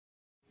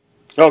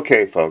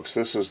Okay, folks,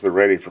 this is the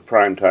ready for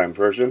primetime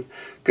version.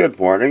 Good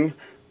morning.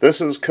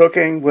 This is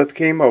Cooking with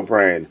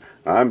Chemobrain.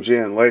 I'm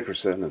Jan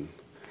Lakerson, and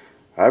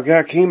I've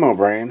got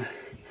Chemobrain.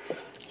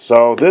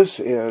 So this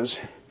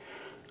is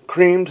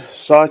creamed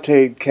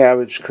sautéed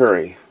cabbage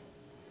curry.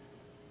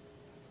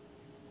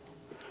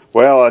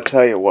 Well, I'll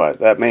tell you what,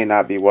 that may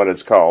not be what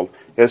it's called.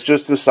 It's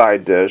just a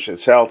side dish.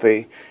 It's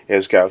healthy.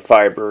 It's got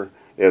fiber.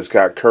 It's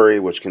got curry,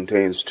 which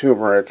contains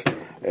turmeric,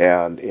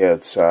 and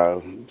it's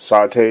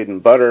sautéed in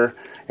butter,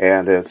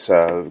 and it's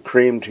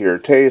creamed to your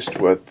taste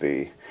with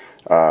the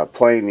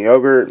plain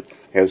yogurt.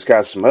 It's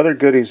got some other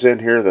goodies in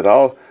here that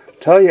I'll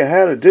tell you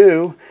how to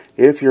do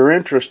if you're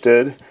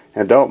interested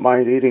and don't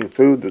mind eating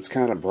food that's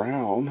kind of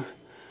brown,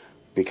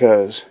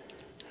 because,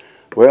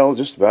 well,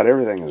 just about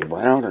everything is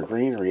brown or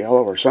green or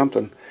yellow or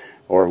something,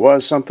 or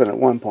was something at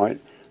one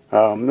point.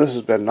 This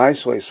has been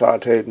nicely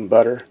sautéed in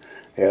butter.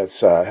 It's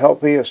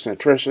healthy, it's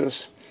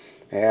nutritious,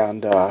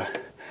 and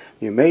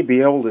you may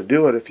be able to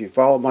do it if you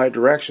follow my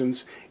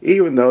directions,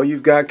 even though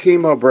you've got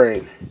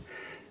Chemobrain.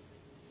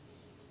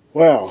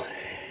 Well,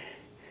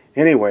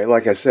 anyway,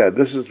 like I said,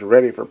 this is the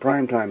ready for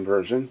primetime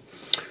version.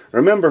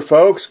 Remember,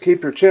 folks,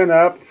 keep your chin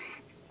up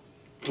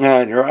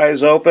and your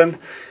eyes open,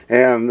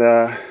 and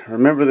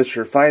remember that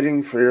you're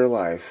fighting for your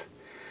life.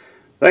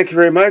 Thank you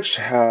very much.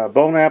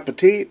 Bon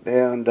appetit,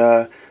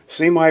 and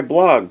see my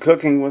blog,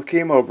 Cooking with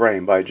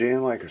Chemobrain by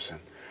Jan Lakerson.